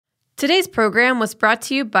Today's program was brought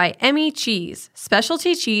to you by Emmy Cheese,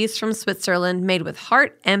 specialty cheese from Switzerland made with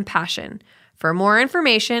heart and passion. For more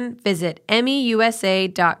information, visit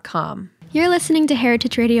emmyusa.com. You're listening to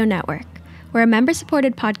Heritage Radio Network. We're a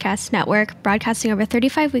member-supported podcast network broadcasting over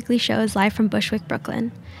 35 weekly shows live from Bushwick,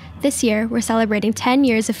 Brooklyn. This year, we're celebrating 10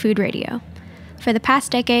 years of food radio. For the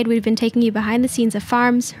past decade, we've been taking you behind the scenes of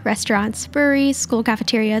farms, restaurants, breweries, school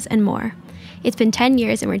cafeterias, and more. It's been 10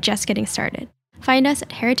 years and we're just getting started. Find us at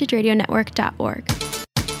heritageradionetwork.org.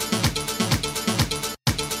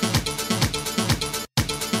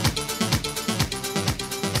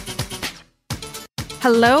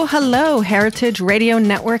 Hello, Heritage Radio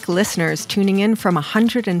Network listeners tuning in from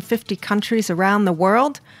 150 countries around the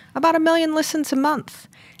world, about 1 million listens a month.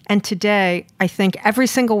 And today, I think every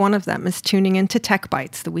single one of them is tuning in to Tech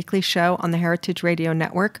Bites, the weekly show on the Heritage Radio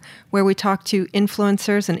Network, where we talk to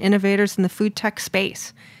influencers and innovators in the food tech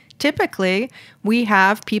space. Typically, we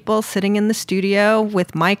have people sitting in the studio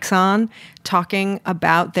with mics on, talking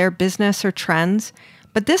about their business or trends.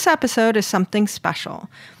 But this episode is something special.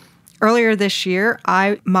 Earlier this year,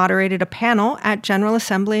 I moderated a panel at General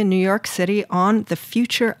Assembly in New York City on the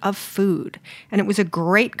future of food. And it was a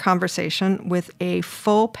great conversation with a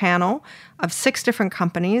full panel of 6 different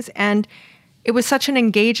companies. And it was such an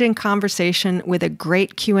engaging conversation with a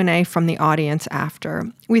great Q&A from the audience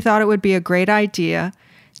after. We thought it would be a great idea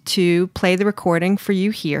to play the recording for you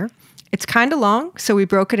here. It's kind of long, so we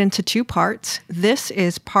broke it into 2 parts. This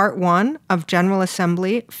is part 1 of General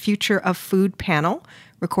Assembly Future of Food panel,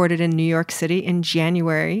 recorded in New York City in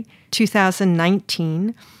January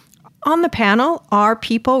 2019. On the panel are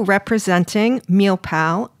people representing Meal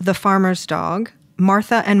Pal, The Farmer's Dog,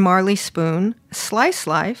 Martha and Marley Spoon, Slice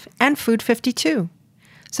Life, and Food 52.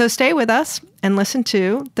 So stay with us and listen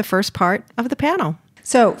to the first part of the panel.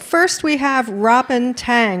 So first we have Robin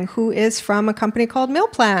Tang, who is from a company called Meal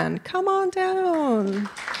Plan. Come on down.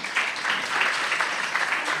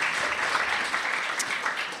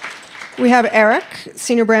 We have Eric,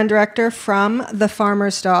 Senior Brand Director from The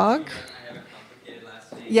Farmer's Dog. I have a complicated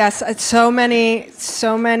last name. Yes, it's so many,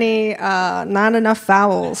 not enough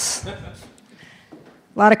vowels. A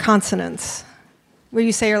lot of consonants. Will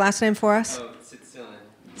you say your last name for us? Oh, Sicilian.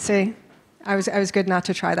 See, I was good not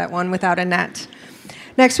to try that one without a net.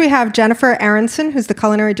 Next, we have Jennifer Aronson, who's the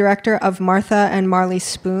culinary director of Martha and Marley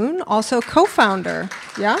Spoon, also co-founder.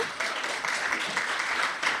 Yeah?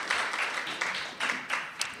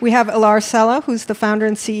 We have Ilar Sella, who's the founder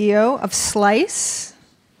and CEO of Slice.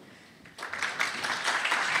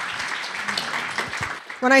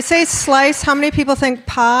 When I say slice, how many people think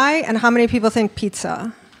pie and how many people think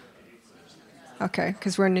pizza? Okay,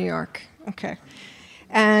 because we're in New York. Okay.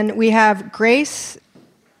 And we have Grace.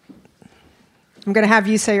 I'm going to have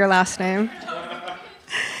you say your last name.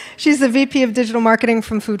 She's the VP of Digital Marketing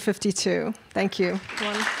from Food 52. Thank you. Do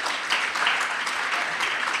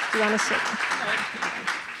you want to sit?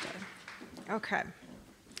 Okay.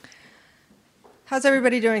 How's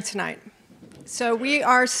everybody doing tonight? So we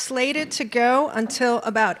are slated to go until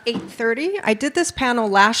about 8:30. I did this panel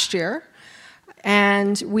last year,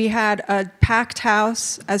 and we had a packed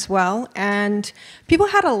house as well, and people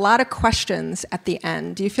had a lot of questions at the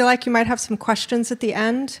end. Do you feel like you might have some questions at the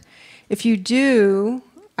end? If you do,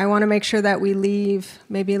 I want to make sure that we leave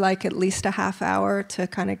maybe like at least a half hour to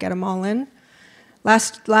kind of get them all in.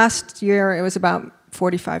 Last year, it was about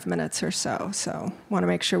 45 minutes or so want to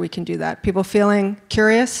make sure we can do that. People feeling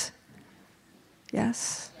curious?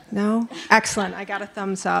 Yes? No? Excellent. I got a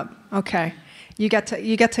thumbs up. Okay. You get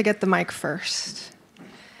to get the mic first.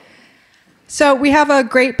 So we have a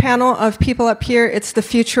great panel of people up here. It's the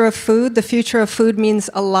future of food. The future of food means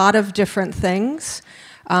a lot of different things.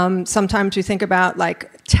 Sometimes we think about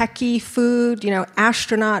like techie food,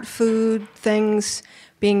 astronaut food, things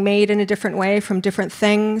being made in a different way from different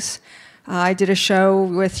things. I did a show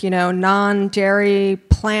with, non-dairy,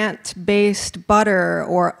 plant-based butter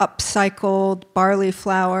or upcycled barley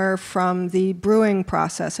flour from the brewing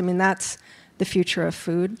process. I mean, that's the future of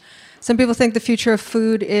food. Some people think the future of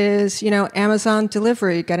food is, Amazon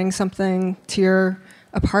delivery, getting something to your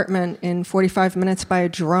apartment in 45 minutes by a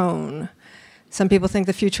drone. Some people think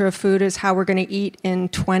the future of food is how we're going to eat in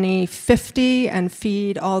 2050 and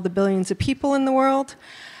feed all the billions of people in the world.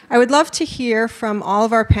 I would love to hear from all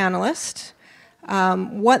of our panelists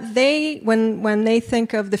what when they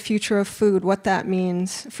think of the future of food, what that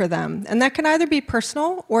means for them. And that can either be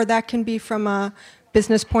personal or that can be from a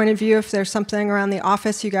business point of view. If there's something around the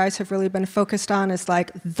office you guys have really been focused on is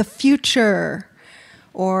like the future,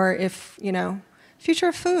 or if, future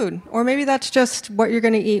of food. Or maybe that's just what you're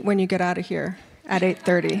going to eat when you get out of here at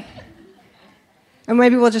 8:30. And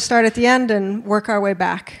maybe we'll just start at the end and work our way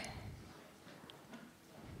back.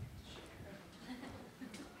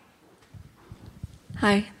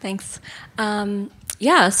 Hi, thanks.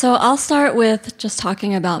 So I'll start with just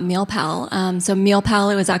talking about MealPal. So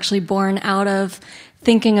MealPal, it was actually born out of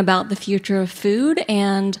thinking about the future of food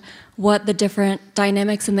and what the different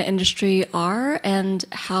dynamics in the industry are and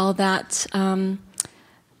how that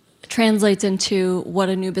translates into what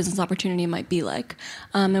a new business opportunity might be like,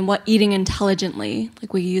 and what eating intelligently,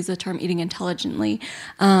 like we use the term eating intelligently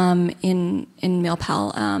in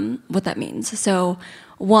MealPal, what that means. So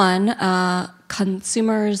one,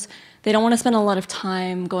 consumers, they don't want to spend a lot of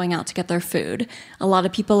time going out to get their food. A lot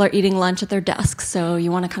of people are eating lunch at their desks, so you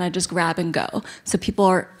want to kind of just grab and go. So people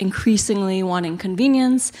are increasingly wanting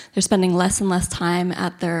convenience. They're spending less and less time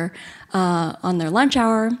at their on their lunch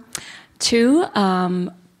hour. Two,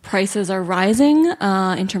 prices are rising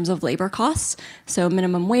in terms of labor costs. So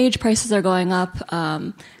minimum wage prices are going up.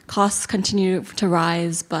 Costs continue to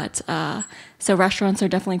rise, but so restaurants are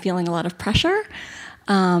definitely feeling a lot of pressure.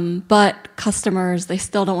 But customers, they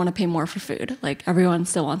still don't want to pay more for food. Like everyone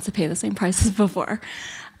still wants to pay the same price as before.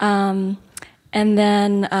 And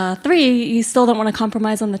then three, you still don't want to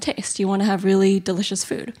compromise on the taste. You want to have really delicious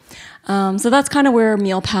food. So that's kind of where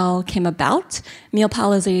MealPal came about.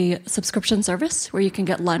 MealPal is a subscription service where you can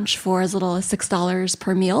get lunch for as little as $6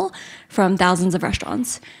 per meal from thousands of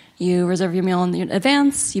restaurants. You reserve your meal in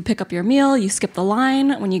advance, you pick up your meal, you skip the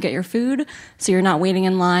line when you get your food, so you're not waiting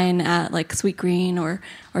in line at like Sweetgreen or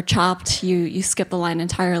Chopped. You skip the line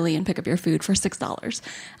entirely and pick up your food for $6.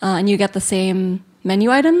 And you get the same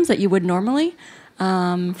menu items that you would normally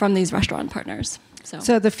from these restaurant partners.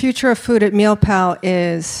 So the future of food at MealPal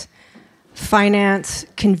is finance,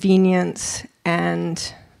 convenience,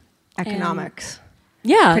 and economics.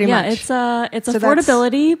 Pretty much. It's So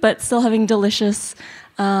affordability, but still having delicious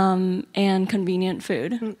and convenient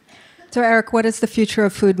food. So Eric, what does the future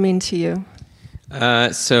of food mean to you?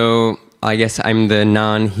 So I guess I'm the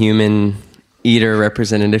non-human eater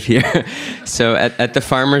representative here. So at the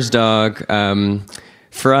Farmer's Dog,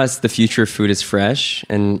 for us, the future of food is fresh.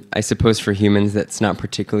 And I suppose for humans, that's not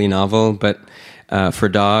particularly novel. But for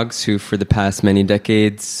dogs who, for the past many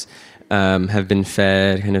decades, have been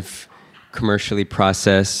fed kind of commercially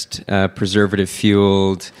processed,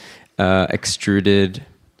 preservative-fueled, extruded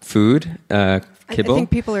food, kibble. I think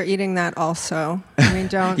people are eating that also. I mean,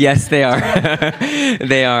 don't... Yes, they are.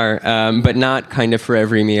 They are, but not kind of for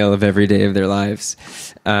every meal of every day of their lives.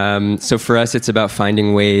 So for us, it's about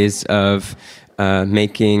finding ways of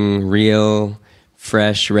making real,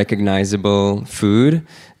 fresh, recognizable food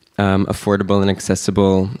affordable and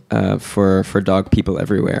accessible for dog people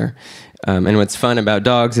everywhere. And what's fun about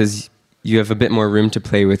dogs is you have a bit more room to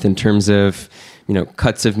play with in terms of,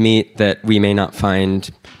 cuts of meat that we may not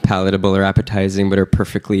find palatable or appetizing, but are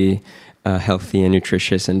perfectly healthy and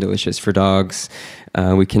nutritious and delicious for dogs.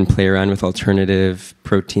 We can play around with alternative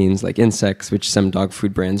proteins like insects, which some dog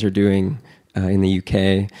food brands are doing in the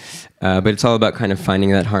UK. But it's all about kind of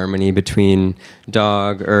finding that harmony between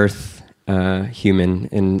dog, earth, human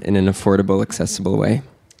in an affordable, accessible way.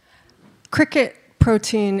 Cricket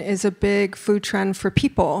protein is a big food trend for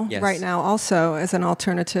people Yes. right now also as an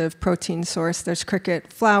alternative protein source. There's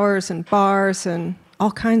cricket flours and bars and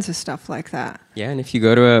all kinds of stuff like that. Yeah, and if you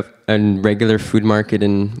go to a regular food market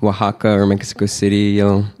in Oaxaca or Mexico City,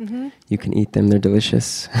 you can eat them. They're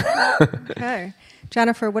delicious. Okay.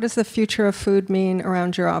 Jennifer, what does the future of food mean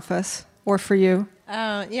around your office or for you?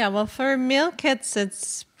 Well, for meal kits,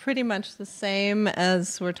 it's pretty much the same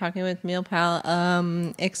as we're talking with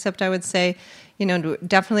MealPal, except I would say,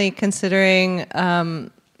 definitely considering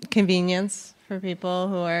convenience for people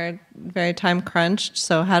who are very time crunched.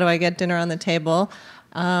 So how do I get dinner on the table?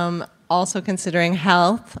 Also considering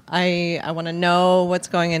health. I want to know what's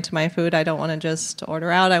going into my food. I don't want to just order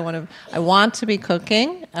out. I want to be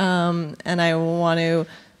cooking, and I want to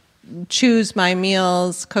choose my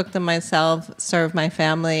meals, cook them myself, serve my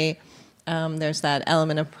family. There's that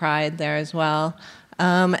element of pride there as well.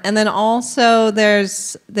 And then also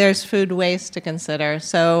there's food waste to consider.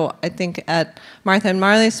 So I think at Martha and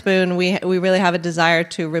Marley Spoon, we really have a desire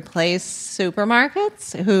to replace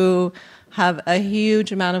supermarkets who have a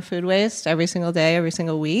huge amount of food waste every single day, every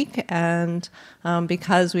single week. And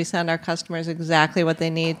because we send our customers exactly what they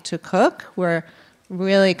need to cook, we're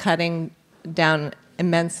really cutting down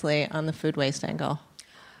immensely on the food waste angle.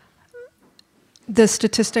 The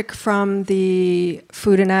statistic from the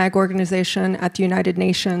Food and Ag Organization at the United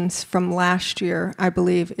Nations from last year, I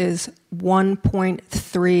believe, is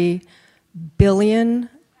 1.3 billion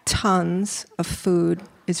tons of food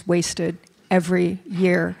is wasted every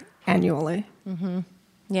year annually. Mm-hmm.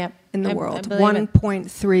 Yep. In the world. I believe it.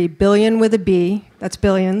 1.3 billion with a B, that's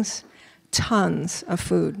billions, tons of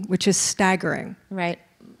food, which is staggering. Right.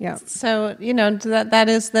 Yeah. So, that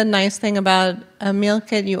is the nice thing about a meal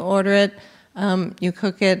kit. You order it, you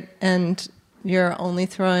cook it, and you're only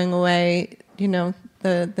throwing away,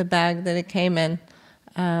 the bag that it came in.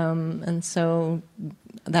 And so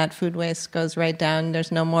that food waste goes right down.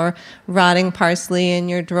 There's no more rotting parsley in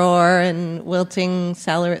your drawer and wilting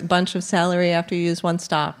bunch of celery after you use one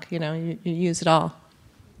stalk. You use it all.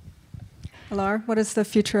 Alar, what does the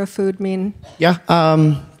future of food mean? Yeah,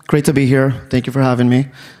 great to be here. Thank you for having me.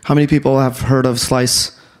 How many people have heard of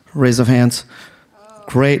Slice? Raise of hands.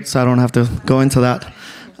 Great, so I don't have to go into that.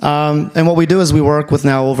 And what we do is we work with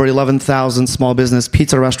now over 11,000 small business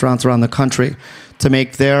pizza restaurants around the country to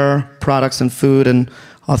make their products and food and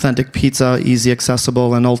authentic pizza easy,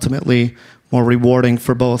 accessible, and ultimately more rewarding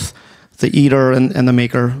for both the eater and the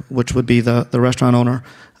maker, which would be the restaurant owner.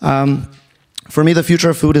 For me, the future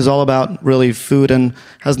of food is all about really food and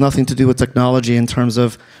has nothing to do with technology in terms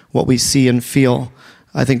of what we see and feel.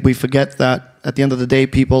 I think we forget that at the end of the day,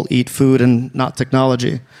 people eat food and not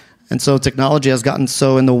technology. And so technology has gotten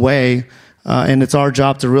so in the way, and it's our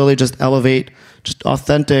job to really just elevate just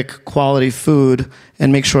authentic, quality food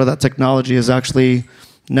and make sure that technology is actually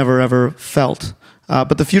never, ever felt.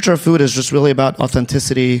 But the future of food is just really about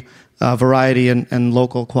authenticity, variety, and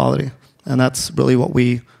local quality. And that's really what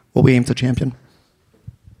we aim to champion.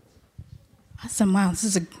 Awesome. Wow, this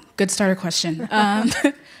is a good starter question.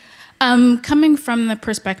 Coming from the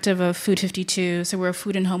perspective of Food 52, so we're a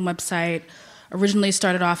food and home website, originally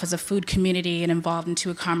started off as a food community and evolved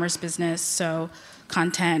into a commerce business. So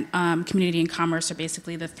content, community, and commerce are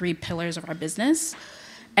basically the three pillars of our business,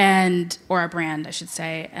 or our brand, I should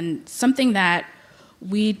say. And something that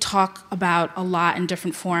we talk about a lot in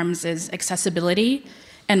different forms is accessibility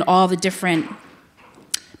and all the different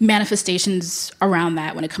manifestations around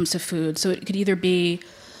that when it comes to food. So it could either be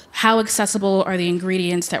how accessible are the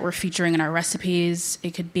ingredients that we're featuring in our recipes.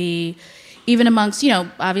 It could be even amongst,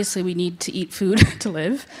 obviously we need to eat food to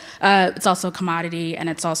live. It's also a commodity, and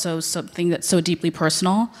it's also something that's so deeply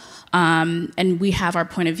personal. And we have our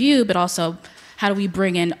point of view, but also how do we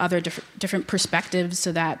bring in other different perspectives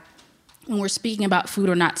so that when we're speaking about food,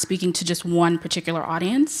 we're not speaking to just one particular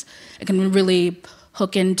audience. It can really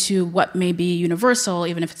hook into what may be universal,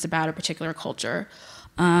 even if it's about a particular culture.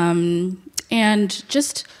 And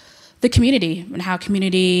just the community and how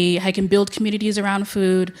you can build communities around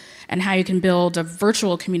food and how you can build a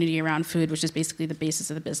virtual community around food, which is basically the basis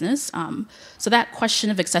of the business. So that question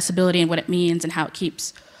of accessibility and what it means and how it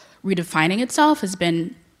keeps redefining itself has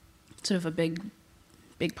been sort of a big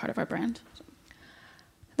part of our brand.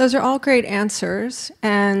 Those are all great answers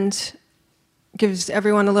and gives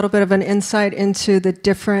everyone a little bit of an insight into the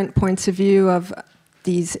different points of view of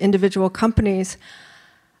these individual companies.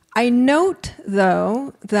 I note,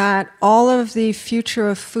 though, that all of the future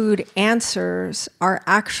of food answers are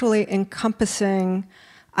actually encompassing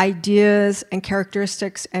ideas and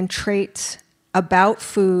characteristics and traits about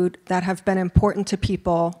food that have been important to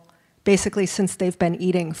people basically since they've been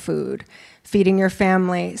eating food. Feeding your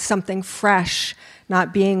family, something fresh,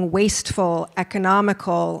 not being wasteful,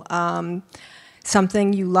 economical,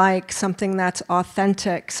 something you like, something that's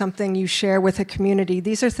authentic, something you share with a community.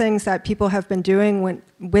 These are things that people have been doing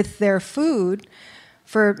with their food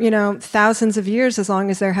for thousands of years, as long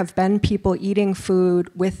as there have been people eating food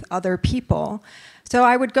with other people. So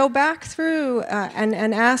I would go back through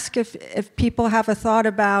and ask if people have a thought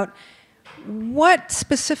about what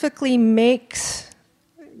specifically makes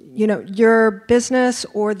your business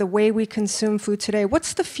or the way we consume food today.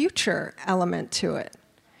 What's the future element to it?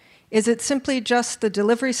 Is it simply just the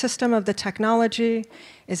delivery system of the technology?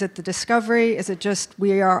 Is it the discovery? Is it just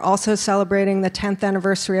we are also celebrating the 10th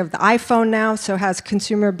anniversary of the iPhone now, so has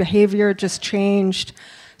consumer behavior just changed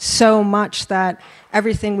so much that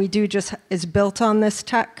everything we do just is built on this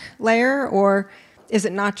tech layer? Or is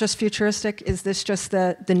it not just futuristic? Is this just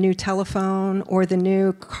the new telephone or the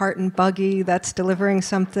new cart and buggy that's delivering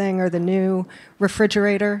something or the new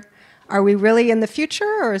refrigerator? Are we really in the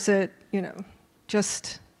future, or is it,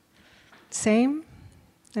 just same?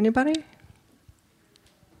 Anybody?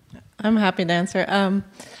 I'm happy to answer.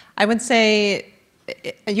 I would say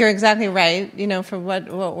you're exactly right. For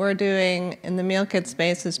what we're doing in the meal kit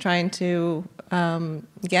space is trying to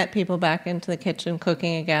get people back into the kitchen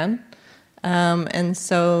cooking again. And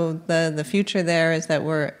so the future there is that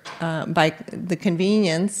we're, by the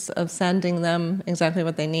convenience of sending them exactly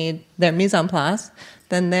what they need, their mise en place,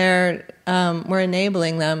 then we're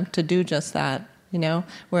enabling them to do just that.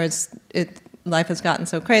 Whereas life has gotten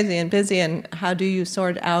so crazy and busy, and how do you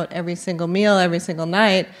sort out every single meal, every single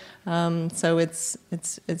night? So it's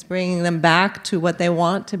bringing them back to what they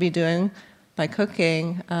want to be doing by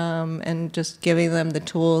cooking, and just giving them the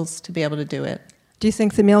tools to be able to do it. Do you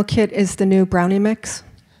think the meal kit is the new brownie mix?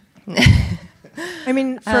 I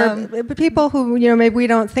mean, for people who, maybe we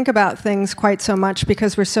don't think about things quite so much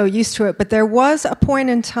because we're so used to it, but there was a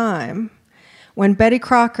point in time when Betty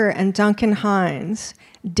Crocker and Duncan Hines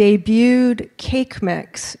debuted cake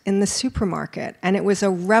mix in the supermarket. And it was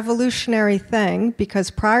a revolutionary thing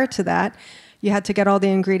because prior to that, you had to get all the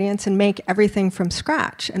ingredients and make everything from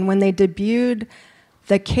scratch. And when they debuted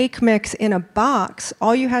the cake mix in a box,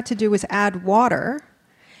 all you had to do was add water.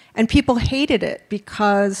 And people hated it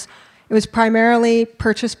because it was primarily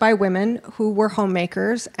purchased by women who were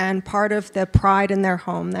homemakers, and part of the pride in their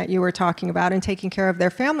home that you were talking about and taking care of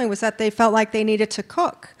their family was that they felt like they needed to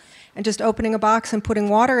cook. And just opening a box and putting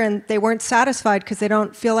water in, they weren't satisfied because they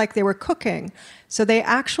don't feel like they were cooking. So they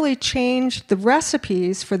actually changed the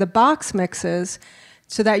recipes for the box mixes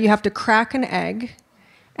so that you have to crack an egg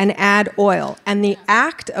and add oil. And the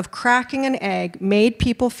act of cracking an egg made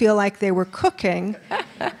people feel like they were cooking.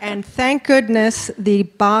 And thank goodness the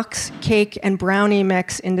box cake and brownie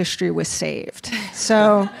mix industry was saved.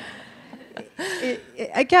 So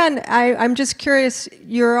again, I'm just curious,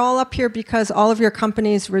 you're all up here because all of your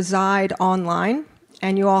companies reside online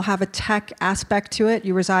and you all have a tech aspect to it.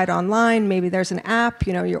 You reside online, maybe there's an app,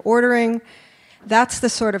 you're ordering. That's the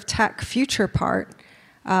sort of tech future part.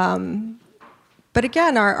 But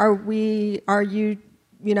again, is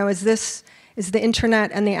the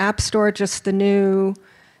internet and the app store just the new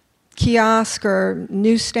kiosk or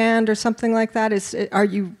newsstand or something like that? Are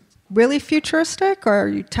you really futuristic, or are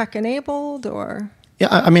you tech-enabled, or? Yeah,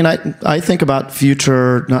 I mean, I think about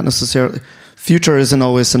future, not necessarily. Future isn't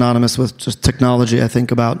always synonymous with just technology. I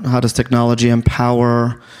think about how does technology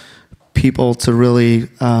empower people to really,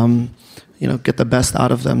 get the best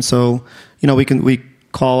out of them. So, we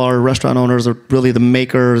call our restaurant owners, or really the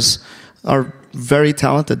makers, are very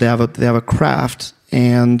talented. They have a craft,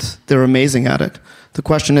 and they're amazing at it. The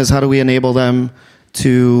question is, how do we enable them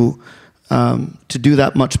to do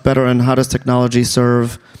that much better, and how does technology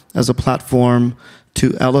serve as a platform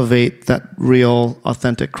to elevate that real,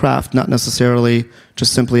 authentic craft, not necessarily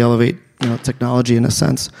just simply elevate technology in a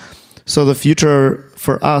sense. So the future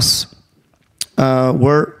for us,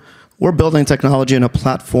 we're building technology in a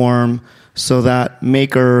platform so that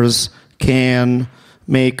makers can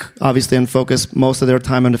make, obviously, and focus most of their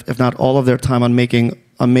time, and if not all of their time, on making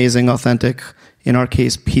amazing, authentic, in our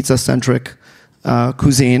case, pizza-centric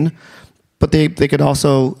cuisine. But they could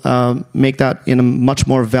also make that in a much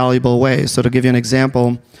more valuable way. So to give you an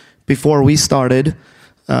example, before we started,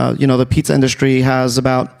 the pizza industry has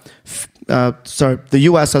the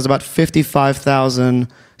U.S. has about 55,000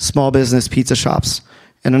 small business pizza shops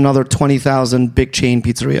and another 20,000 big chain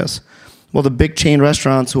pizzerias. Well, the big chain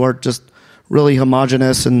restaurants, who are just really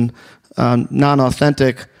homogenous and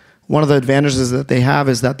non-authentic, one of the advantages that they have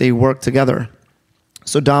is that they work together.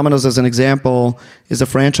 So Domino's, as an example, is a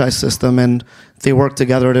franchise system, and they work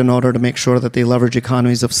together in order to make sure that they leverage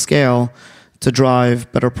economies of scale to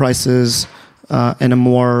drive better prices and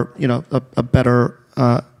a better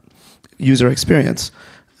user experience.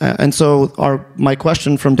 And so my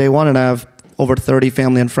question from day one, and I have over 30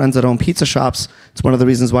 family and friends that own pizza shops, it's one of the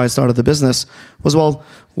reasons why I started the business, was, well,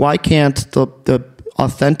 why can't the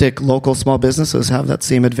authentic local small businesses have that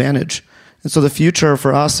same advantage? And so the future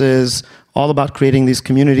for us is all about creating these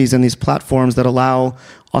communities and these platforms that allow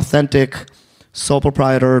authentic sole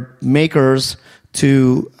proprietor makers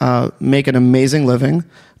to make an amazing living,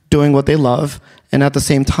 doing what they love, and at the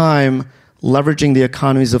same time leveraging the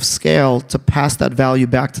economies of scale to pass that value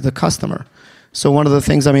back to the customer. So one of the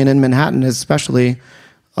things, in Manhattan especially,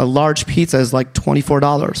 a large pizza is like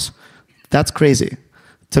 $24. That's crazy,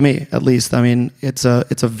 to me at least. It's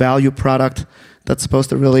a value product that's supposed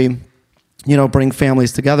to really bring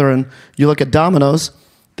families together. And you look at Domino's,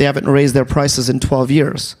 they haven't raised their prices in 12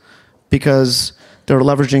 years because they're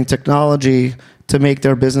leveraging technology to make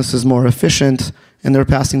their businesses more efficient, and they're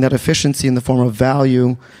passing that efficiency in the form of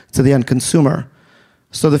value to the end consumer.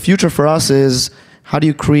 So the future for us is, how do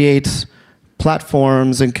you create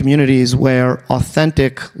platforms and communities where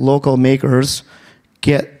authentic local makers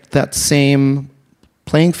get that same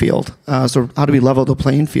playing field? So how do we level the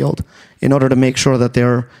playing field in order to make sure that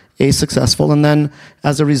they're successful, and then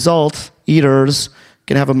as a result, eaters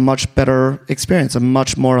can have a much better experience, a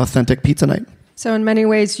much more authentic pizza night. So in many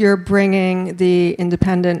ways, you're bringing the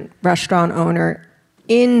independent restaurant owner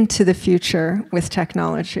into the future with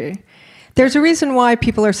technology. There's a reason why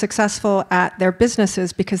people are successful at their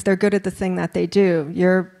businesses, because they're good at the thing that they do.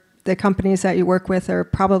 The companies that you work with are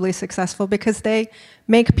probably successful because they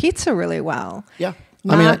make pizza really well. Yeah.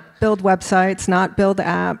 Not build websites, not build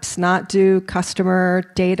apps, not do customer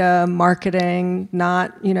data marketing,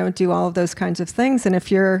 not, do all of those kinds of things. And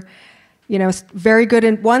if you're, very good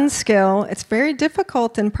in one skill, it's very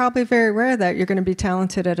difficult and probably very rare that you're going to be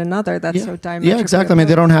talented at another. That's so diametrically Yeah, exactly. I mean,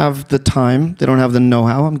 they don't have the time. They don't have the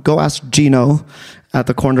know-how. Go ask Gino at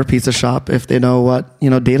the corner pizza shop if they know what,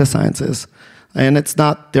 data science is. And it's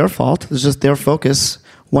not their fault. It's just their focus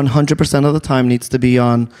 100% of the time needs to be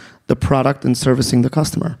on the product and servicing the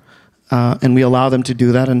customer. And we allow them to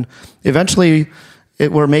do that. And eventually,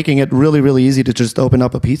 we're making it really, really easy to just open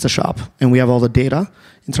up a pizza shop. And we have all the data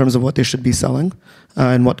in terms of what they should be selling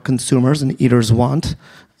and what consumers and eaters want.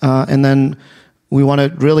 And then we want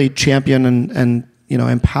to really champion and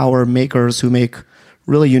empower makers who make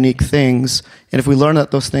really unique things. And if we learn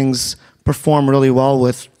that those things perform really well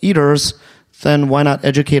with eaters, then why not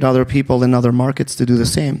educate other people in other markets to do the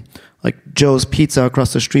same? Like Joe's Pizza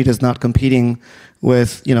across the street is not competing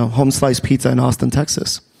with, Home Slice Pizza in Austin,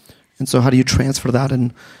 Texas. And so how do you transfer that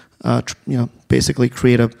and, basically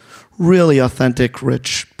create a really authentic,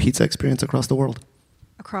 rich pizza experience across the world?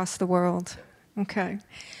 Across the world. Okay.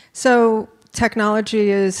 So technology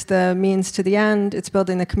is the means to the end. It's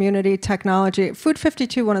building the community. Technology. Food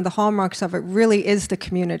 52, one of the hallmarks of it really is the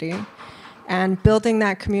community. And building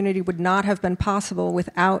that community would not have been possible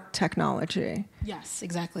without technology. Yes,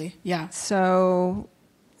 exactly. Yeah. So,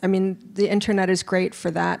 the internet is great for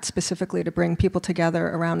that, specifically to bring people together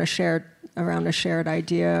around a shared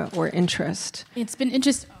idea or interest. It's been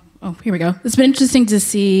interesting. Oh, here we go. It's been interesting to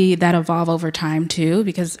see that evolve over time too,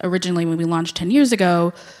 because originally when we launched 10 years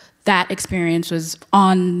ago, that experience was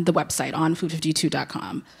on the website, on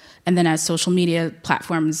food52.com. And then as social media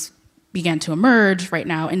platforms began to emerge, right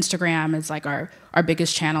now Instagram is like our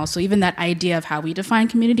biggest channel. So even that idea of how we define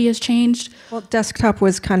community has changed. Well, desktop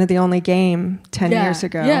was kind of the only game 10 years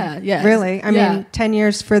ago. Yeah. Really? I mean, 10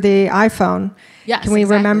 years for the iPhone. Yes, Can we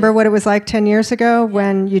exactly. remember what it was like 10 years ago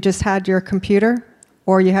when you just had your computer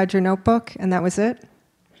or you had your notebook and that was it?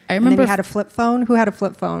 I And remember then you had a flip phone? Who had a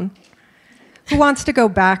flip phone? Who wants to go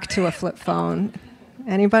back to a flip phone?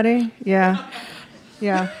 Anybody? Yeah.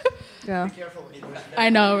 I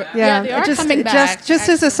know. Yeah, they are coming back. Just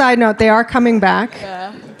as a side note, they are coming back.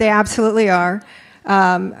 Yeah. They absolutely are.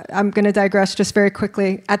 I'm going to digress just very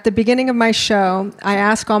quickly. At the beginning of my show, I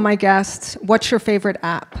ask all my guests, what's your favorite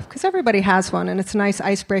app? Because everybody has one, and it's a nice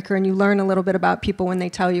icebreaker, and you learn a little bit about people when they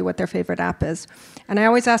tell you what their favorite app is. And I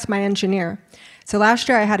always ask my engineer. So last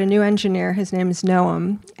year I had a new engineer. His name is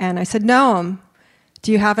Noam. And I said, Noam,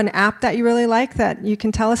 do you have an app that you really like that you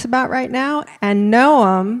can tell us about right now? And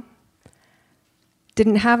Noam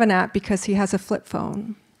didn't have an app because he has a flip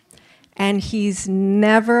phone. And he's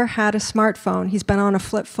never had a smartphone. He's been on a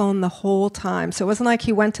flip phone the whole time. So it wasn't like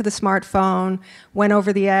he went to the smartphone, went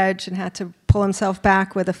over the edge, and had to pull himself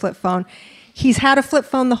back with a flip phone. He's had a flip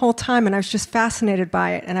phone the whole time, and I was just fascinated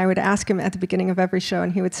by it. And I would ask him at the beginning of every show,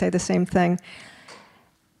 and he would say the same thing.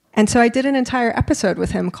 And so I did an entire episode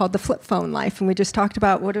with him called The Flip Phone Life, and we just talked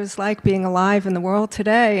about what it was like being alive in the world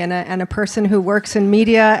today, and a person who works in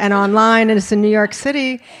media and online and is in New York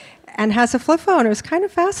City and has a flip phone. It was kind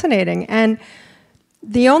of fascinating. And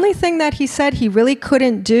the only thing that he said he really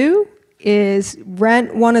couldn't do is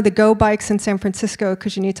rent one of the Go bikes in San Francisco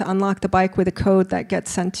because you need to unlock the bike with a code that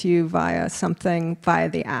gets sent to you via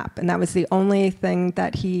the app. And that was the only thing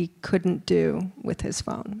that he couldn't do with his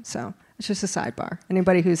phone. So it's just a sidebar.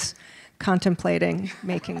 Anybody who's contemplating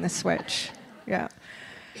making the switch. Yeah.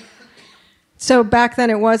 So back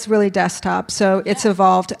then it was really desktop. So it's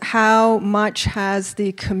evolved. How much has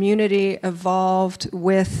the community evolved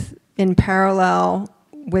in parallel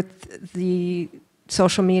with the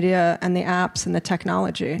social media and the apps and the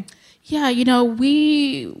technology? Yeah,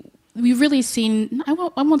 we've really seen, I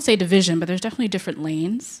won't say division, but there's definitely different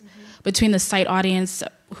lanes between the site audience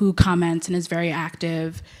who comments and is very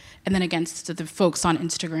active, and then against the folks on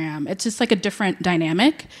Instagram. It's just like a different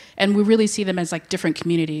dynamic, and we really see them as like different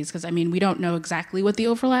communities, because we don't know exactly what the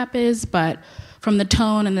overlap is, but from the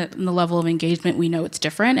tone and the level of engagement, we know it's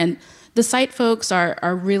different. And the site folks are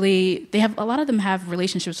really, a lot of them have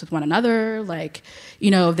relationships with one another,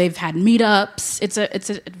 they've had meetups. It's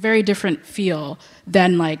a very different feel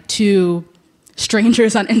than like two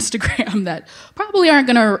strangers on Instagram that probably aren't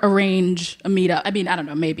going to arrange a meetup. I don't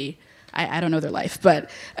know, maybe. I don't know their life, but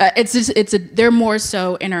they're more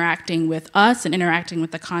so interacting with us and interacting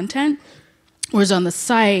with the content. Whereas on the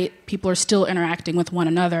site, people are still interacting with one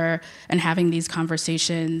another and having these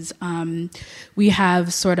conversations. We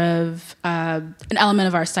have sort of an element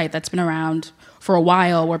of our site that's been around for a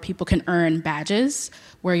while where people can earn badges,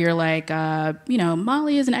 where you're like,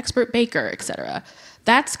 Molly is an expert baker, et cetera.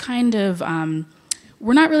 That's kind of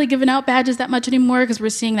we're not really giving out badges that much anymore because we're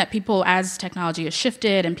seeing that people, as technology has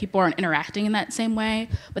shifted and people aren't interacting in that same way.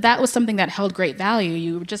 But that was something that held great value.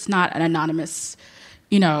 You were just not an anonymous,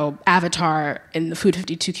 avatar in the Food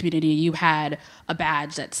 52 community. You had a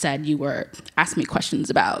badge that said you were asking me questions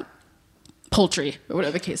about poultry or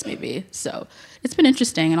whatever the case may be. So it's been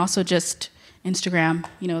interesting. And also just Instagram,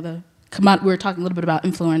 we were talking a little bit about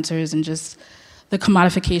influencers and just the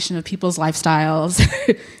commodification of people's lifestyles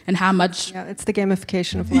and how much... Yeah, it's the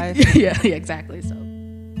gamification of life. yeah, exactly. So.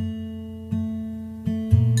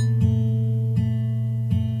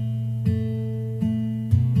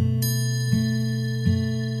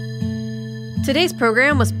 Today's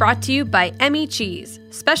program was brought to you by Emmy Cheese,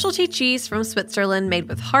 specialty cheese from Switzerland made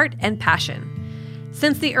with heart and passion.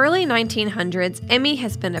 Since the early 1900s, Emmy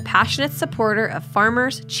has been a passionate supporter of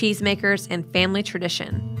farmers, cheesemakers, and family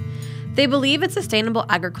tradition. They believe in sustainable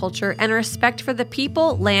agriculture and respect for the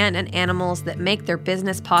people, land, and animals that make their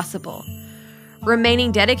business possible.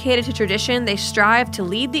 Remaining dedicated to tradition, they strive to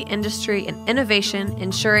lead the industry in innovation,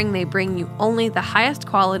 ensuring they bring you only the highest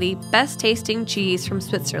quality, best-tasting cheese from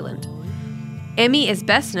Switzerland. Emmy is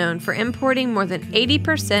best known for importing more than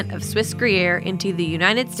 80% of Swiss Gruyere into the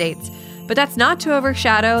United States, but that's not to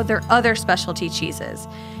overshadow their other specialty cheeses,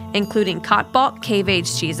 including Kottbulk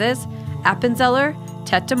cave-aged cheeses, Appenzeller,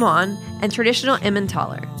 Tête de Monde, and traditional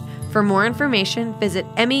Emmentaler. For more information, visit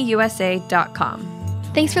emmyusa.com.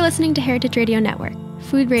 Thanks for listening to Heritage Radio Network,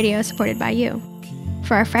 food radio supported by you.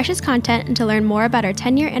 For our freshest content and to learn more about our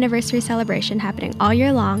 10-year anniversary celebration happening all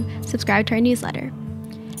year long, subscribe to our newsletter.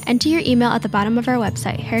 Enter your email at the bottom of our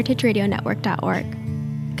website,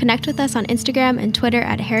 heritageradionetwork.org. Connect with us on Instagram and Twitter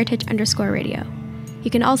at heritage_radio. You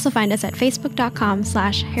can also find us at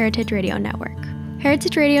facebook.com/Heritage Radio Network.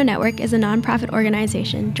 Heritage Radio Network is a nonprofit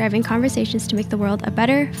organization driving conversations to make the world a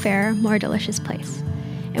better, fairer, more delicious place.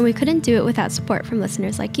 And we couldn't do it without support from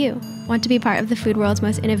listeners like you. Want to be part of the food world's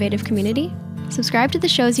most innovative community? Subscribe to the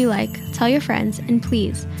shows you like, tell your friends, and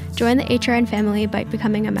please join the HRN family by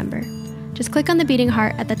becoming a member. Just click on the beating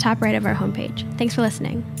heart at the top right of our homepage. Thanks for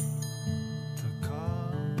listening.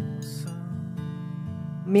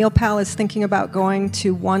 MealPal is thinking about going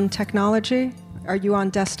to one technology. Are you on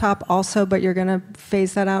desktop also, but you're going to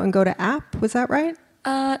phase that out and go to app? Was that right?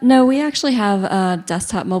 No, we actually have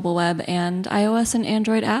desktop, mobile web, and iOS and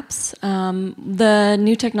Android apps. The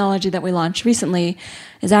new technology that we launched recently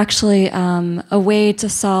is actually a way to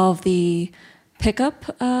solve the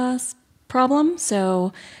pickup problem.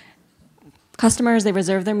 So customers, they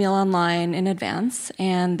reserve their meal online in advance,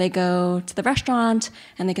 and they go to the restaurant,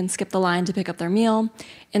 and they can skip the line to pick up their meal.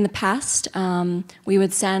 In the past, we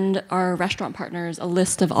would send our restaurant partners a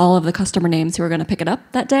list of all of the customer names who were going to pick it up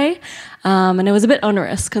that day, and it was a bit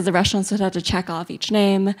onerous because the restaurants would have to check off each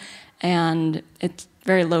name, and it's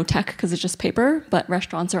very low tech because it's just paper, but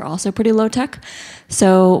restaurants are also pretty low tech.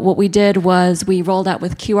 So what we did was we rolled out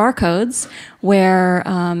with QR codes where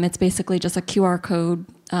it's basically just a QR code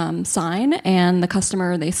sign, and the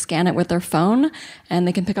customer, they scan it with their phone and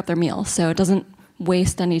they can pick up their meal. So it doesn't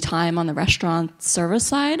waste any time on the restaurant service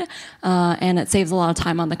side, and it saves a lot of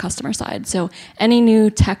time on the customer side. So any new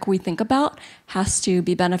tech we think about has to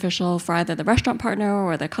be beneficial for either the restaurant partner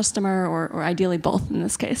or the customer, or ideally both in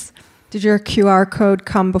this case. Did your QR code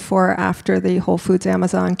come before or after the Whole Foods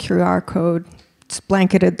Amazon QR code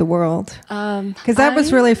blanketed the world? Because that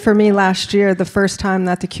was really, for me, last year, the first time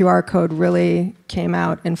that the QR code really came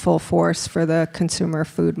out in full force for the consumer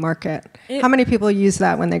food market. How many people use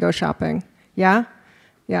that when they go shopping? Yeah?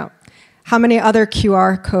 Yeah. How many other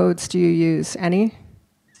QR codes do you use? Any?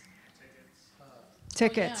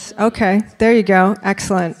 Tickets. Okay, there you go.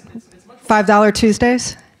 Excellent. $5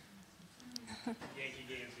 Tuesdays?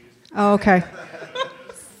 Oh, okay.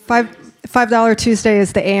 $5 Tuesday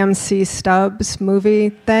is the AMC Stubbs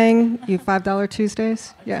movie thing. You $5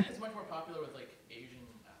 Tuesdays? Yeah. It's much more popular with like Asian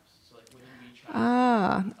apps, so like within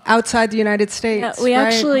WeChat. Outside the United States. Yeah,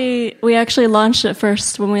 we actually launched it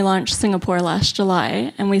first when we launched Singapore last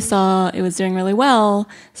July, and we saw it was doing really well.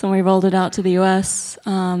 So we rolled it out to the U.S.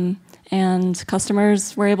 And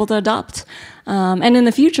customers were able to adopt. And in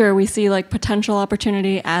the future, we see like potential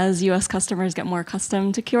opportunity as U.S. customers get more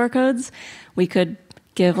accustomed to QR codes. We could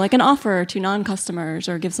give like an offer to non-customers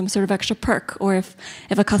or give some sort of extra perk. Or if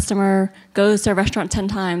a customer goes to a restaurant 10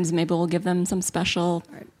 times, maybe we'll give them some special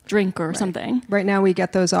drink or something. Right now we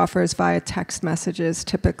get those offers via text messages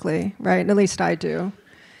typically, right? At least I do.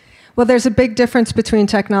 Well, there's a big difference between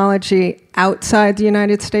technology outside the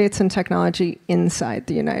United States and technology inside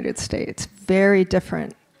the United States. Very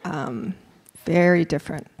different. Very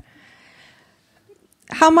different.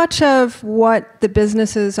 how much of what the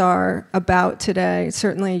businesses are about today,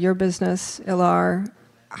 certainly your business, Ilar,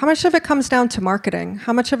 how much of it comes down to marketing?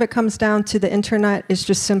 How much of it comes down to the internet is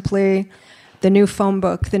just simply the new phone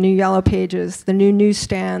book, the new Yellow Pages, the new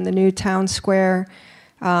newsstand, the new town square?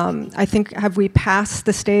 I think, have we passed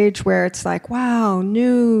the stage where it's like, wow,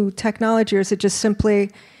 new technology, or is it just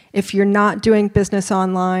simply, if you're not doing business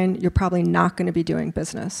online, you're probably not going to be doing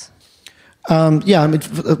business? Yeah, I mean,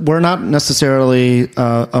 we're not necessarily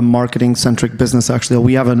a marketing-centric business, actually.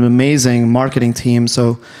 We have an amazing marketing team.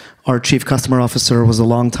 So our chief customer officer was a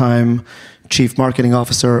long-time chief marketing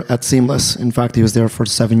officer at Seamless. In fact, he was there for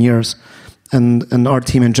 7 years. And our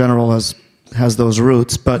team in general has those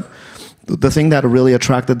roots. But the thing that really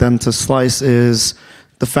attracted them to Slice is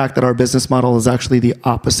the fact that our business model is actually the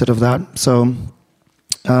opposite of that. So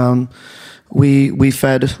we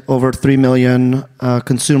fed over 3 million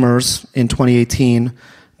consumers in 2018.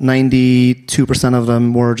 92% of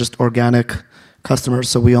them were just organic customers.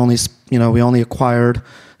 So we only acquired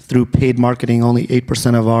through paid marketing only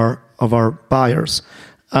 8% of our buyers.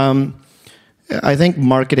 I think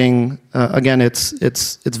marketing, again,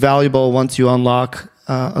 it's valuable once you unlock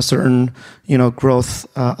a certain growth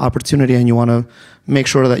opportunity, and you want to make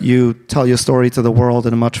sure that you tell your story to the world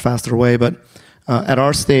in a much faster way. But at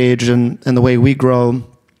our stage and the way we grow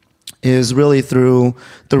is really through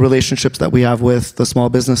the relationships that we have with the small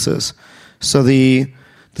businesses. So the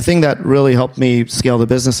thing that really helped me scale the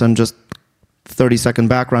business, and just 30-second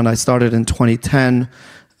background, I started in 2010.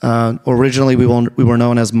 Originally, we were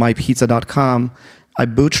known as mypizza.com. I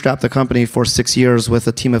bootstrapped the company for 6 years with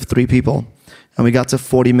a team of 3 people, and we got to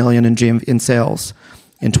 40 million in sales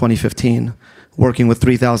in 2015, working with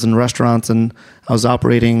 3,000 restaurants, and I was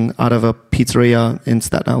operating out of a pizzeria in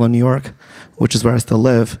Staten Island, New York, which is where I still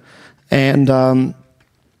live. And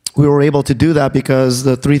we were able to do that because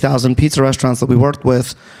the 3,000 pizza restaurants that we worked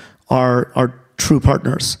with are true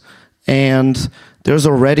partners. And there's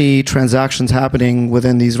already transactions happening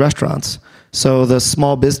within these restaurants. So the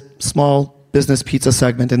small business pizza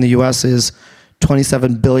segment in the US is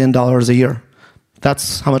 $27 billion a year.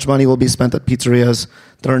 That's how much money will be spent at pizzerias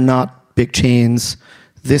that are not big chains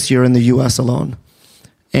this year in the US alone.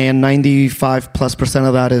 And 95+%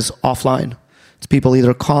 of that is offline. It's people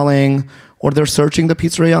either calling or they're searching the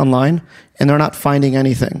pizzeria online and they're not finding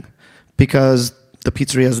anything because the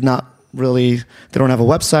pizzeria is not really, they don't have a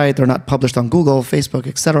website, they're not published on Google, Facebook,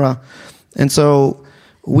 etc. And so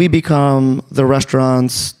we become the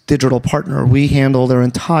restaurant's digital partner. We handle their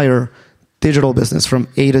entire digital business from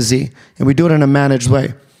A to Z, and we do it in a managed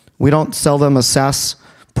way. We don't sell them a SaaS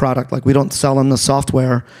product, like we don't sell them the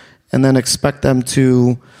software and then expect them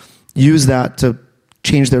to use that to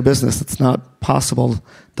change their business. It's not possible.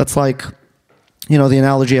 That's like, the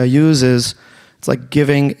analogy I use is, it's like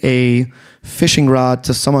giving a fishing rod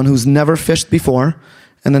to someone who's never fished before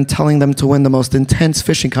and then telling them to win the most intense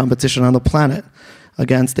fishing competition on the planet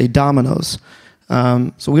against a Domino's.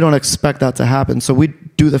 So we don't expect that to happen. So we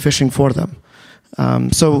do the fishing for them.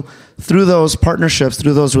 So through those partnerships,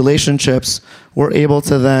 through those relationships, we're able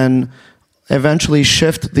to then eventually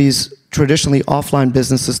shift these traditionally offline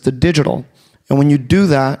businesses to digital. And when you do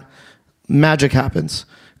that, magic happens.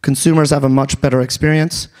 Consumers have a much better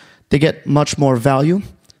experience. They get much more value.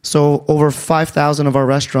 So over 5,000 of our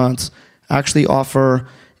restaurants actually offer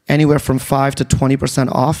anywhere from 5 to 20%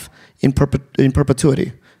 off in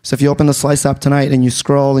perpetuity. So if you open the Slice app tonight and you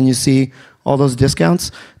scroll and you see all those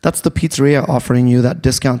discounts, that's the pizzeria offering you that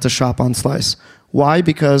discount to shop on Slice. Why?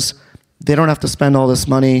 Because they don't have to spend all this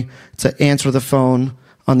money to answer the phone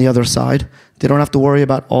on the other side. They don't have to worry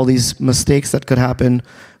about all these mistakes that could happen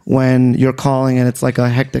when you're calling and it's like a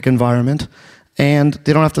hectic environment. And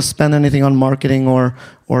they don't have to spend anything on marketing or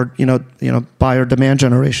buyer demand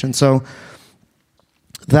generation. So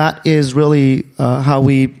that is really how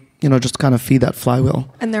we just kind of feed that flywheel.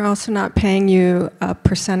 And they're also not paying you a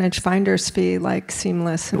percentage finder's fee like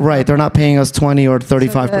Seamless. Right, they're not paying us 20 or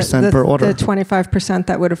 35% per order. The 25%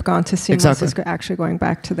 that would have gone to Seamless is actually going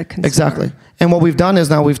back to the consumer. Exactly. And what we've done is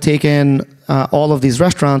now we've taken all of these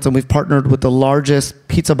restaurants and we've partnered with the largest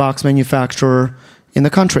pizza box manufacturer in the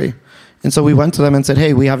country. And so we went to them and said,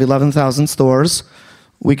 hey, we have 11,000 stores.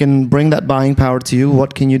 We can bring that buying power to you.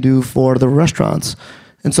 What can you do for the restaurants?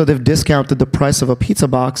 And so they've discounted the price of a pizza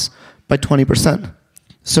box by 20%.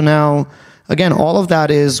 So now, again, all of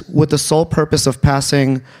that is with the sole purpose of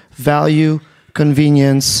passing value,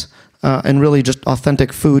 convenience, and really just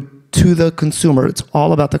authentic food to the consumer. It's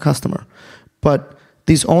all about the customer. But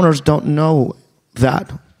these owners don't know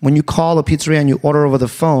that. When you call a pizzeria and you order over the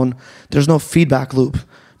phone, there's no feedback loop.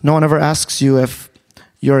 No one ever asks you if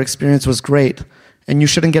your experience was great. And you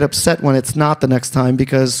shouldn't get upset when it's not the next time,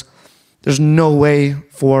 because there's no way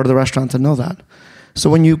for the restaurant to know that. So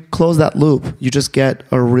when you close that loop, you just get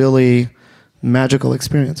a really magical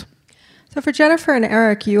experience. So for Jennifer and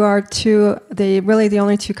Eric, you are really the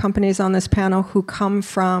only two companies on this panel who come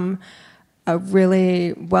from a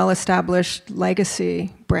really well-established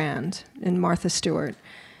legacy brand in Martha Stewart.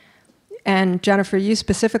 And Jennifer, you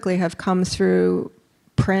specifically have come through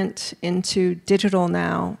print into digital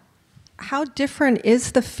now. How different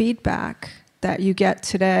is the feedback that you get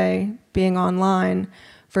today being online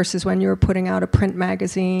versus when you were putting out a print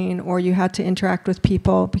magazine or you had to interact with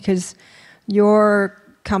people? Because your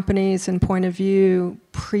companies and point of view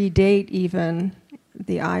predate even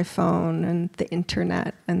the iPhone and the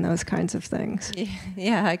internet and those kinds of things.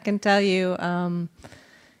 Yeah, I can tell you. I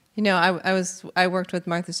worked with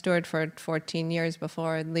Martha Stewart for 14 years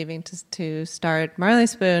before leaving to start Marley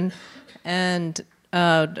Spoon, and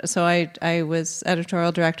so I was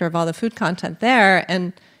editorial director of all the food content there,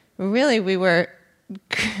 and really we were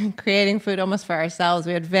creating food almost for ourselves.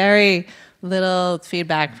 We had very little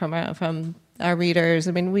feedback from our readers.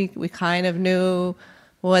 I mean, we kind of knew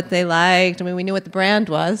what they liked. I mean, we knew what the brand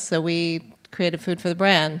was, so we created food for the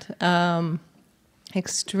brand.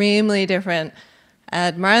 Extremely different.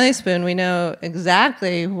 At Marley Spoon, we know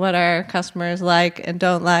exactly what our customers like and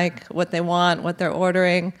don't like, what they want, what they're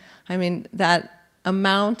ordering. I mean, that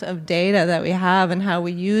amount of data that we have and how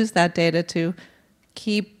we use that data to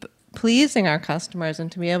keep pleasing our customers and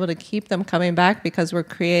to be able to keep them coming back because we're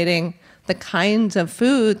creating the kinds of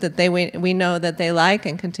food that we know that they like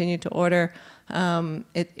and continue to order.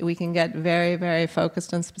 We can get very, very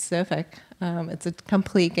focused and specific. It's a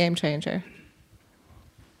complete game changer.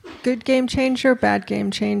 Good game changer, bad game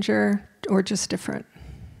changer, or just different?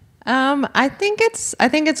 I think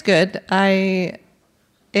it's good. I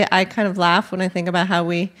kind of laugh when I think about how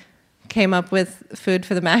we came up with food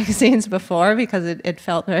for the magazines before, because it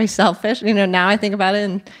felt very selfish. Now I think about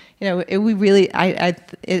it, and we really I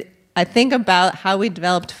think about how we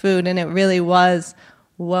developed food, and it really was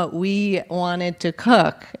what we wanted to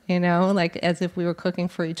cook. Like as if we were cooking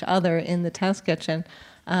for each other in the test kitchen,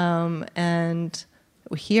 and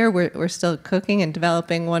here we're still cooking and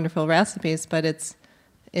developing wonderful recipes, but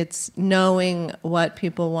it's knowing what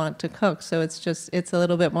people want to cook. So it's a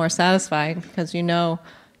little bit more satisfying because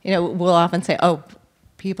we'll often say, oh,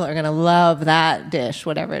 people are going to love that dish,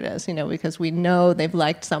 whatever it is, because we know they've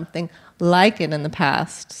liked something like it in the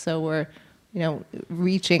past. So we're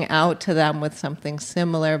reaching out to them with something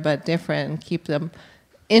similar but different and keep them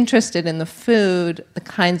interested in the food, the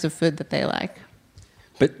kinds of food that they like.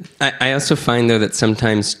 But I also find, though, that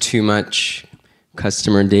sometimes too much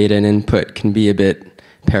customer data and input can be a bit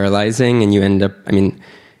paralyzing, and you end up,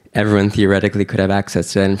 everyone theoretically could have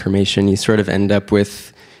access to that information. You sort of end up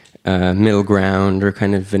with middle ground or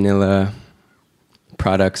kind of vanilla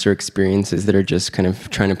products or experiences that are just kind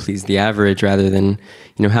of trying to please the average rather than,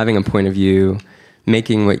 having a point of view,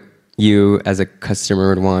 making what you as a customer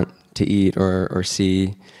would want to eat or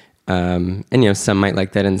see. And some might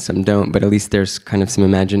like that and some don't, but at least there's kind of some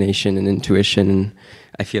imagination and intuition. And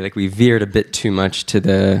I feel like we veered a bit too much to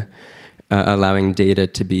the allowing data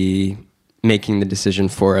to be making the decision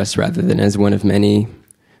for us rather than as one of many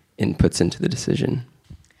inputs into the decision.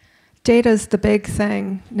 Data's the big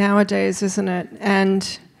thing nowadays, isn't it?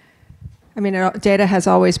 And data has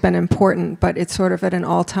always been important, but it's sort of at an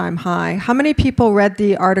all-time high. How many people read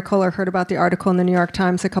the article or heard about the article in the New York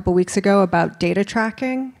Times a couple weeks ago about data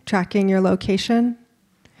tracking your location?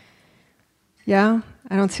 Yeah?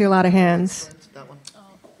 I don't see a lot of hands.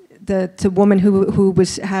 The woman who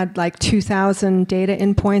had like 2,000 data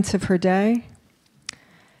endpoints of her day?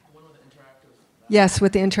 Yes,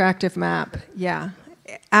 with the interactive map. Yeah.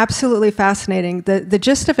 Absolutely fascinating. The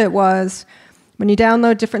gist of it was, when you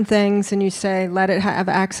download different things and you say, let it have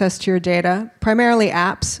access to your data, primarily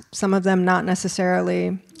apps, some of them not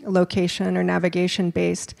necessarily location or navigation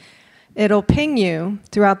based, it'll ping you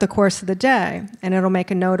throughout the course of the day, and it'll make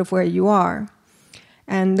a note of where you are.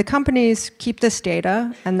 And the companies keep this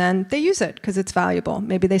data, and then they use it because it's valuable.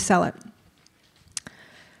 Maybe they sell it.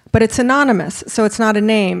 But it's anonymous, so it's not a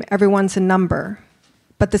name. Everyone's a number.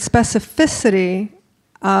 But the specificity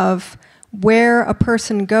of where a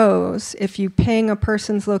person goes, if you ping a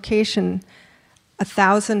person's location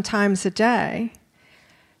 1,000 times a day,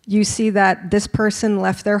 you see that this person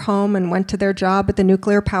left their home and went to their job at the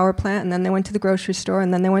nuclear power plant, and then they went to the grocery store,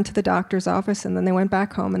 and then they went to the doctor's office, and then they went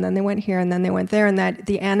back home, and then they went here, and then they went there, and that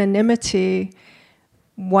the anonymity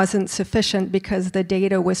wasn't sufficient because the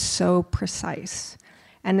data was so precise.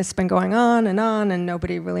 And it's been going on, and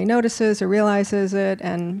nobody really notices or realizes it,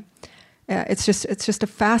 and It's just a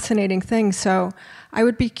fascinating thing. So I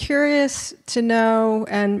would be curious to know,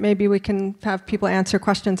 and maybe we can have people answer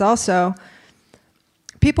questions also.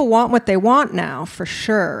 People want what they want now, for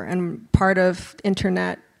sure, and part of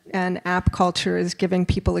internet and app culture is giving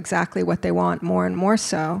people exactly what they want more and more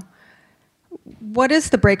so. What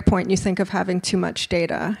is the break point, you think, of having too much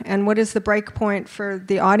data? And what is the break point for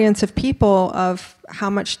the audience of people of how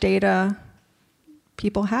much data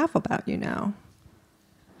people have about you now?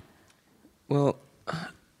 Well,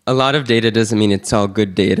 a lot of data doesn't mean it's all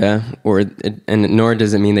good data, and nor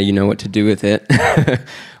does it mean that you know what to do with it,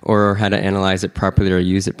 or how to analyze it properly or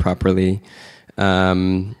use it properly.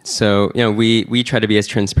 So, we try to be as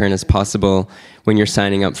transparent as possible. When you're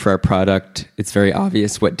signing up for our product, it's very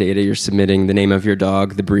obvious what data you're submitting: the name of your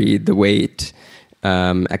dog, the breed, the weight,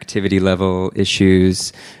 activity level,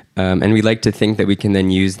 issues, and we like to think that we can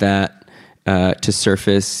then use that to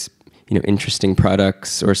surface, interesting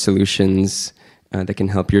products or solutions that can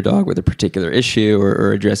help your dog with a particular issue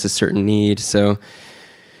or address a certain need. So,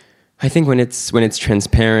 I think when it's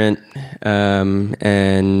transparent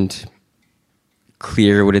and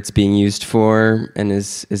clear what it's being used for and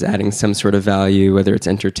is adding some sort of value, whether it's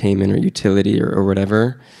entertainment or utility or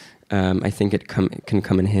whatever, I think it can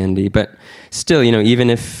come in handy. But still, even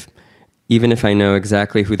if I know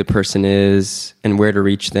exactly who the person is and where to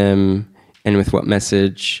reach them and with what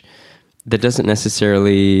message, that doesn't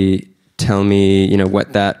necessarily tell me,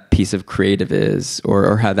 what that piece of creative is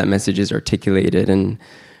or how that message is articulated. And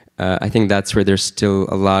I think that's where there's still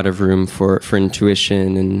a lot of room for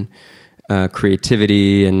intuition and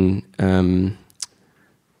creativity, and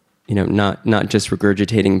not just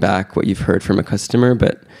regurgitating back what you've heard from a customer,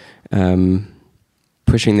 but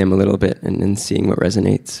pushing them a little bit and seeing what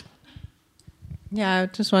resonates. Yeah, I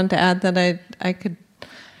just wanted to add that I could.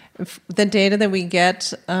 The data that we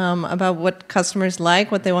get about what customers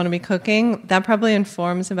like, what they want to be cooking, that probably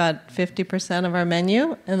informs about 50% of our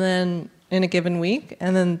menu, and then in a given week,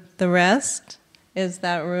 and then the rest is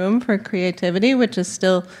that room for creativity, which is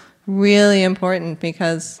still really important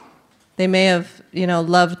because they may have,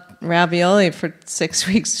 loved ravioli for 6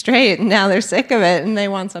 weeks straight, and now they're sick of it and they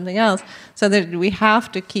want something else. So that we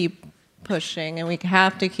have to keep pushing, and we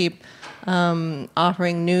have to keep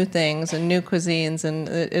offering new things and new cuisines, and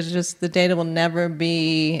it's just the data will never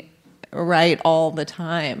be right all the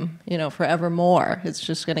time, forevermore. It's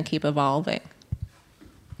just going to keep evolving.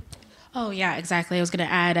 Oh, yeah, exactly. I was going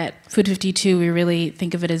to add at Food 52, we really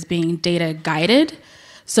think of it as being data guided.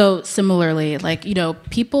 So similarly,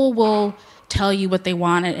 people will tell you what they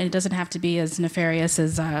want, and it doesn't have to be as nefarious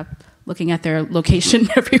as looking at their location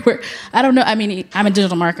everywhere. I don't know. I mean, I'm a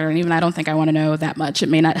digital marketer, and even I don't think I want to know that much. It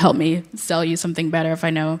may not help me sell you something better if I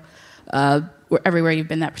know everywhere you've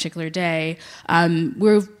been that particular day.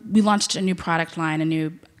 We launched a new product line, a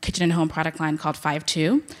new kitchen and home product line called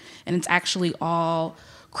 52, and it's actually all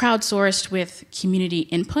crowdsourced with community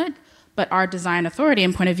input. But our design authority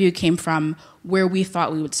and point of view came from where we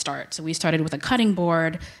thought we would start. So we started with a cutting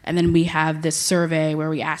board, and then we have this survey where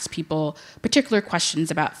we ask people particular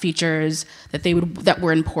questions about features that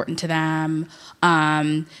were important to them.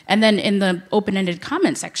 And then in the open-ended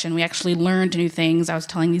comment section, we actually learned new things. I was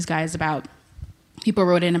telling these guys about, people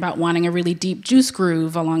wrote in about wanting a really deep juice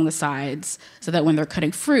groove along the sides so that when they're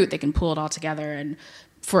cutting fruit, they can pull it all together and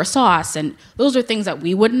for a sauce, and those are things that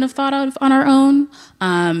we wouldn't have thought of on our own.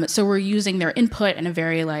 So we're using their input in a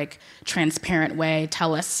very transparent way,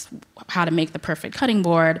 tell us how to make the perfect cutting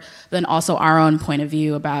board, then also our own point of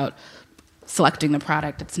view about selecting the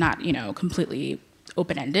product. It's not, completely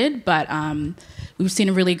open-ended, but we've seen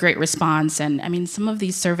a really great response. And I mean, some of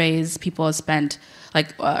these surveys, people have spent,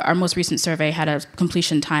 our most recent survey had a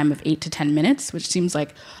completion time of 8 to 10 minutes, which seems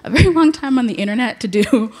like a very long time on the internet to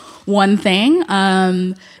do one thing.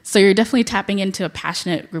 So you're definitely tapping into a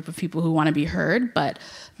passionate group of people who want to be heard, but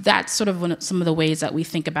that's sort of some of the ways that we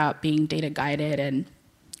think about being data guided and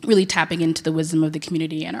really tapping into the wisdom of the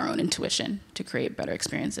community and our own intuition to create better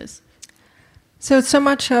experiences. So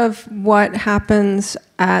much of what happens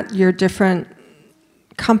at your different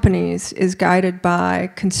companies is guided by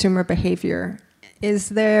consumer behavior. Is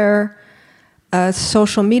there a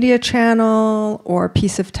social media channel or a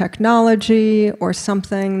piece of technology or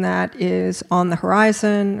something that is on the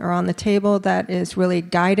horizon or on the table that is really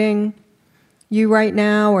guiding you right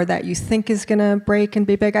now, or that you think is going to break and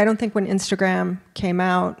be big? I don't think when Instagram came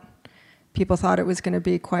out, people thought it was going to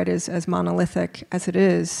be quite as monolithic as it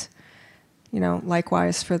is.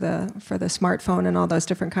 Likewise for the smartphone and all those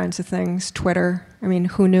different kinds of things. Twitter, I mean,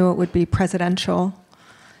 who knew it would be presidential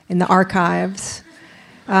in the archives?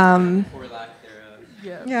 Or lack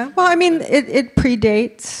thereof. Yeah, well, I mean, it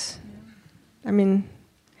predates. I mean,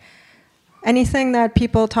 Anything that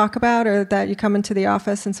people talk about, or that you come into the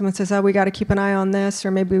office and someone says, oh, we got to keep an eye on this,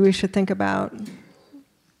 or maybe we should think about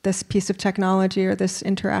this piece of technology or this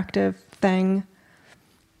interactive thing?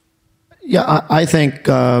 Yeah, I think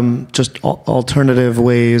just alternative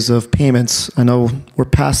ways of payments. I know we're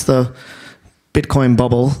past the Bitcoin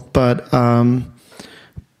bubble, but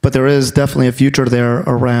there is definitely a future there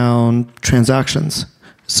around transactions.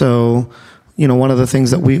 So, one of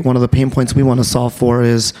the pain points we want to solve for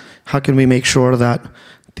is how can we make sure that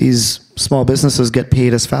these small businesses get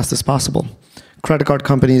paid as fast as possible. Credit card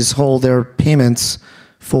companies hold their payments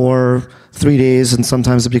for 3 days, and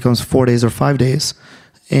sometimes it becomes 4 days or 5 days.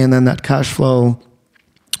 And then that cash flow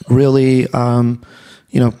really, kind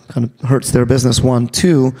of hurts their business. 1,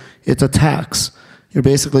 2, it's a tax. You're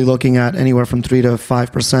basically looking at anywhere from 3 to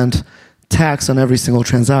 5% tax on every single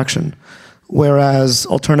transaction. Whereas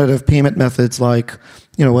alternative payment methods like,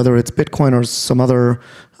 whether it's Bitcoin or some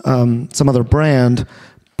other brand,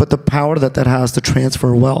 but the power that has to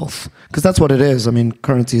transfer wealth, because that's what it is. I mean,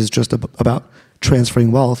 currency is just about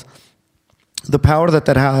transferring wealth. The power that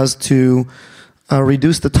has to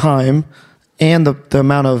reduce the time and the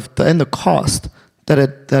amount of and the cost that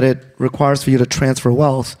it requires for you to transfer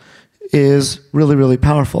wealth is really, really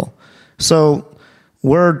powerful. So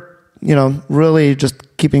we're really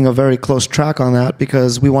just keeping a very close track on that,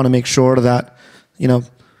 because we want to make sure that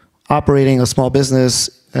operating a small business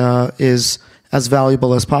is as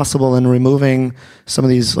valuable as possible, and removing some of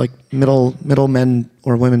these like middlemen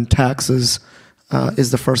or women taxes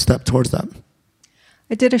is the first step towards that.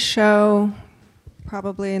 I did a show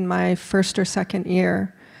probably in my first or second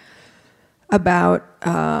year about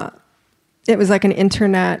it was like an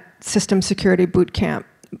internet system security boot camp.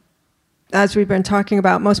 As we've been talking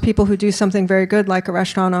about, most people who do something very good, like a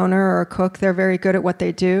restaurant owner or a cook, they're very good at what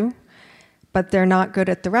they do, but they're not good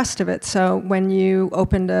at the rest of it. So when you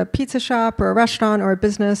opened a pizza shop or a restaurant or a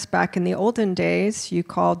business back in the olden days, you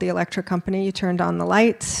called the electric company, you turned on the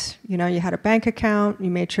lights, you had a bank account, you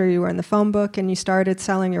made sure you were in the phone book, and you started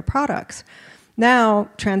selling your products. Now,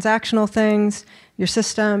 transactional things, your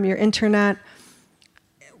system, your internet,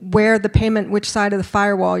 which side of the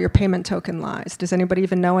firewall your payment token lies. Does anybody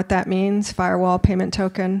even know what that means? Firewall, payment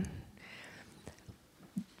token?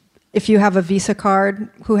 If you have a Visa card,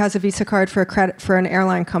 who has a Visa card for an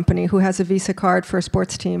airline company? Who has a Visa card for a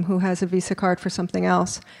sports team? Who has a Visa card for something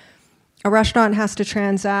else? A restaurant has to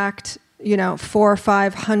transact, 400 or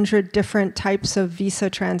 500 different types of Visa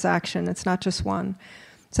transaction. It's not just one.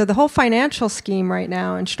 So the whole financial scheme right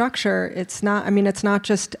now and structure, it's not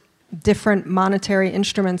just different monetary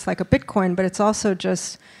instruments like a Bitcoin, but it's also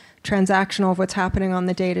just transactional of what's happening on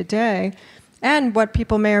the day-to-day. And what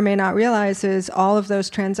people may or may not realize is all of those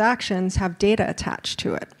transactions have data attached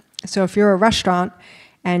to it. So if you're a restaurant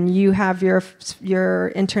and you have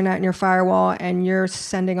your internet and your firewall and you're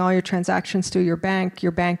sending all your transactions through your bank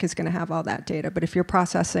is going to have all that data. But if you're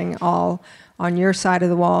processing all on your side of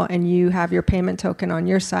the wall and you have your payment token on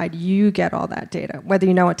your side, you get all that data. Whether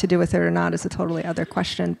you know what to do with it or not is a totally other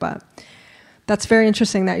question, but that's very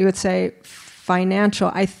interesting that you would say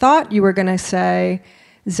financial. I thought you were going to say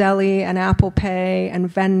Zelle and Apple Pay and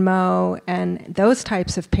Venmo and those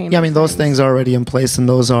types of payments. Yeah, those things are already in place, and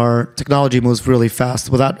technology moves really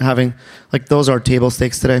fast without having, those are table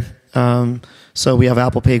stakes today. So we have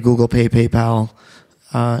Apple Pay, Google Pay, PayPal,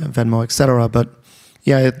 Venmo, etc. But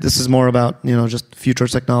yeah, this is more about, just future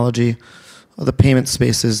technology. The payment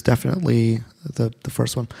space is definitely the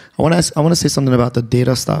first one. I want to say something about the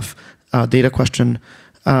data stuff, data question.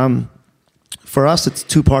 For us, it's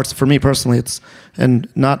two parts. For me personally, and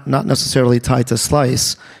not necessarily tied to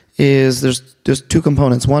Slice, is there's two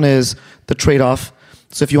components. One is the trade-off.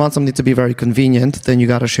 So if you want something to be very convenient, then you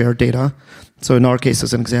got to share data. So in our case,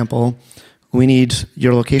 as an example, we need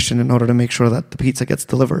your location in order to make sure that the pizza gets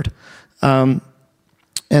delivered.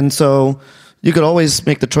 And so you could always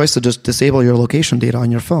make the choice to just disable your location data on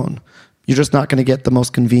your phone. You're just not going to get the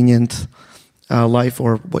most convenient life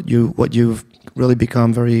or what you've really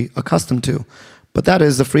become very accustomed to. But that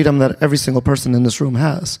is the freedom that every single person in this room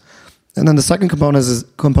has. And then the second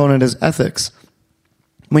component is ethics.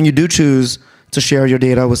 When you do choose to share your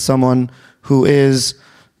data with someone who is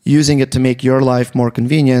using it to make your life more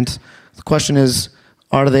convenient, the question is,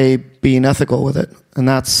 are they being ethical with it? And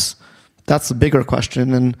that's the bigger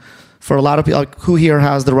question. And for a lot of people, who here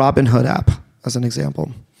has the Robinhood app, as an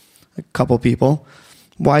example? A couple people.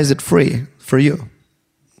 Why is it free for you?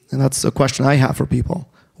 And that's a question I have for people.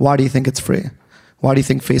 Why do you think it's free? Why do you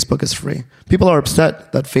think Facebook is free? People are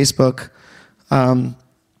upset that Facebook,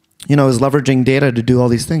 is leveraging data to do all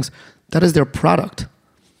these things. That is their product.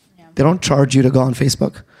 Yeah. They don't charge you to go on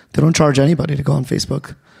Facebook. They don't charge anybody to go on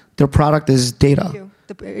Facebook. Their product is data. You.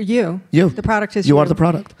 The product is you. You are the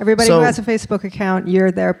product. Everybody who has a Facebook account,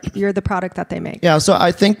 you're the product that they make. Yeah, so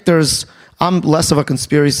I think I'm less of a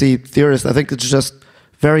conspiracy theorist. I think it's just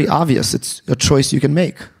very obvious. It's a choice you can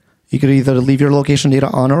make. You could either leave your location data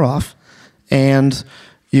on or off, and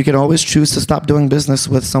you can always choose to stop doing business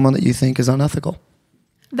with someone that you think is unethical.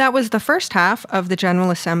 That was the first half of the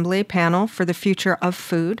General Assembly panel for the future of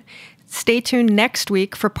food. Stay tuned next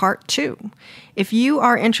week for part 2. If you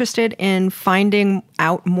are interested in finding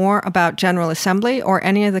out more about General Assembly or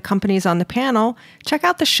any of the companies on the panel, check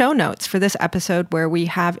out the show notes for this episode where we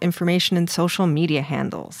have information and social media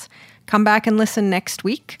handles. Come back and listen next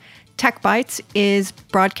week. Tech Bites is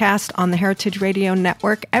broadcast on the Heritage Radio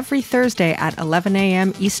Network every Thursday at 11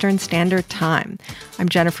 a.m. Eastern Standard Time. I'm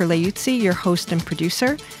Jennifer Leuzzi, your host and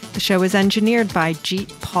producer. The show is engineered by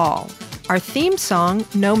Jeet Paul. Our theme song,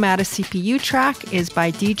 Nomad, a CPU track, is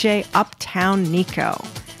by DJ Uptown Nico.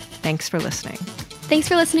 Thanks for listening. Thanks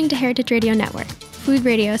for listening to Heritage Radio Network, food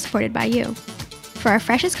radio supported by you. For our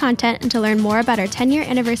freshest content and to learn more about our 10-year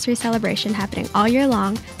anniversary celebration happening all year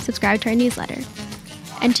long, subscribe to our newsletter.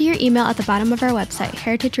 Enter your email at the bottom of our website,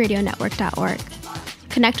 heritageradionetwork.org.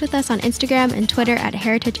 Connect with us on Instagram and Twitter at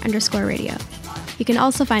heritage_radio. You can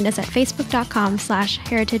also find us at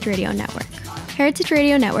facebook.com/Heritage Radio Network. Heritage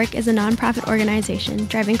Radio Network is a nonprofit organization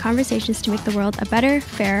driving conversations to make the world a better,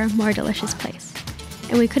 fairer, more delicious place.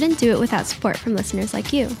 And we couldn't do it without support from listeners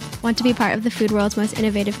like you. Want to be part of the food world's most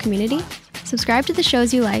innovative community? Subscribe to the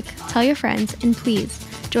shows you like, tell your friends, and please,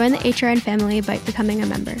 join the HRN family by becoming a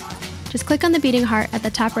member. Just click on the beating heart at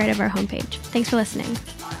the top right of our homepage. Thanks for listening.